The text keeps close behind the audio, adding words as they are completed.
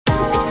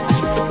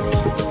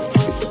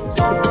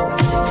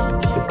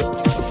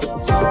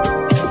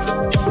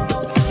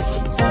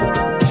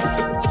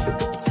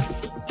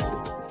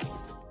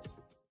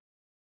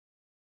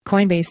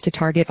Coinbase to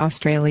target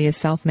Australia's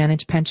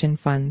self-managed pension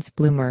funds,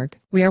 Bloomberg.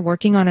 We are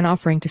working on an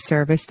offering to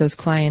service those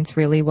clients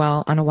really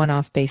well on a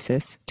one-off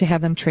basis, to have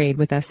them trade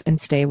with us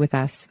and stay with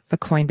us, a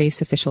Coinbase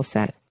official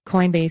said.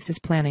 Coinbase is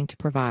planning to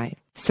provide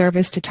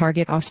service to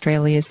target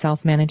Australia's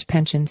self-managed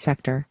pension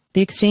sector,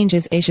 the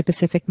exchange's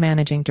Asia-Pacific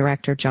Managing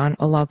Director John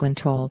O'Loughlin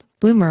told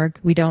Bloomberg.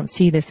 We don't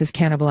see this as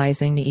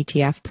cannibalizing the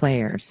ETF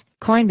players.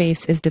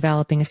 Coinbase is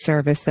developing a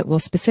service that will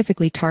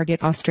specifically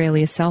target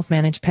Australia's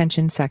self-managed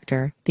pension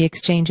sector, the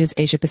exchange's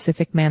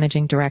Asia-Pacific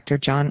Managing Director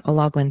John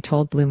O'Loughlin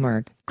told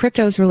Bloomberg.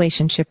 Crypto's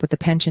relationship with the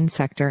pension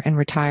sector and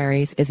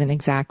retirees isn't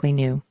exactly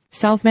new.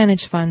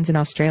 Self-managed funds in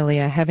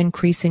Australia have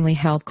increasingly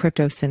held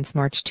crypto since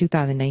March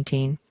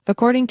 2019.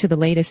 According to the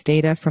latest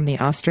data from the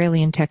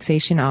Australian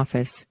Taxation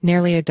Office,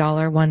 nearly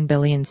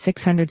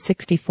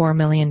 $1,664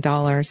 million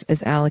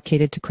is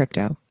allocated to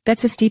crypto.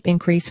 That's a steep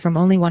increase from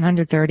only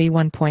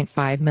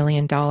 $131.5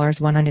 million,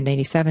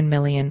 $187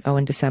 million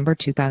in December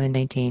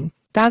 2019.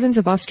 Thousands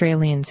of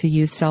Australians who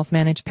use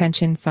self-managed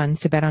pension funds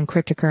to bet on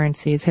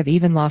cryptocurrencies have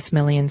even lost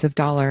millions of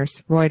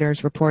dollars,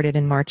 Reuters reported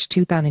in March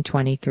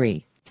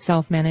 2023.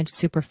 Self-managed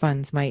super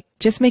funds might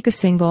just make a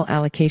single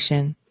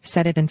allocation,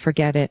 set it and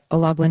forget it,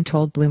 O'Loughlin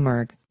told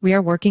Bloomberg. We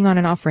are working on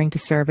an offering to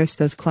service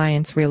those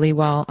clients really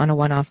well on a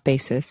one-off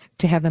basis,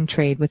 to have them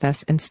trade with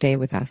us and stay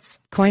with us.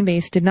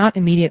 Coinbase did not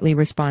immediately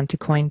respond to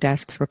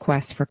CoinDesk's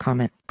request for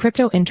comment.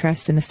 Crypto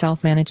interest in the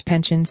self-managed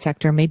pension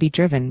sector may be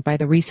driven by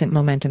the recent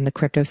momentum the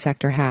crypto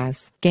sector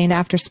has gained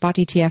after spot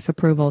ETF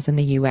approvals in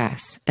the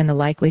US, and the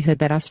likelihood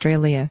that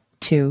Australia,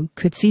 too,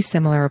 could see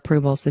similar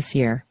approvals this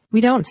year. We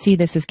don't see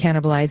this as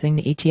cannibalizing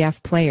the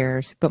ETF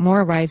players, but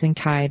more a rising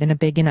tide and a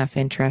big enough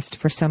interest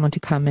for someone to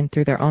come in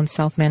through their own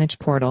self-managed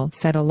portal,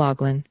 said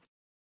O'Loughlin.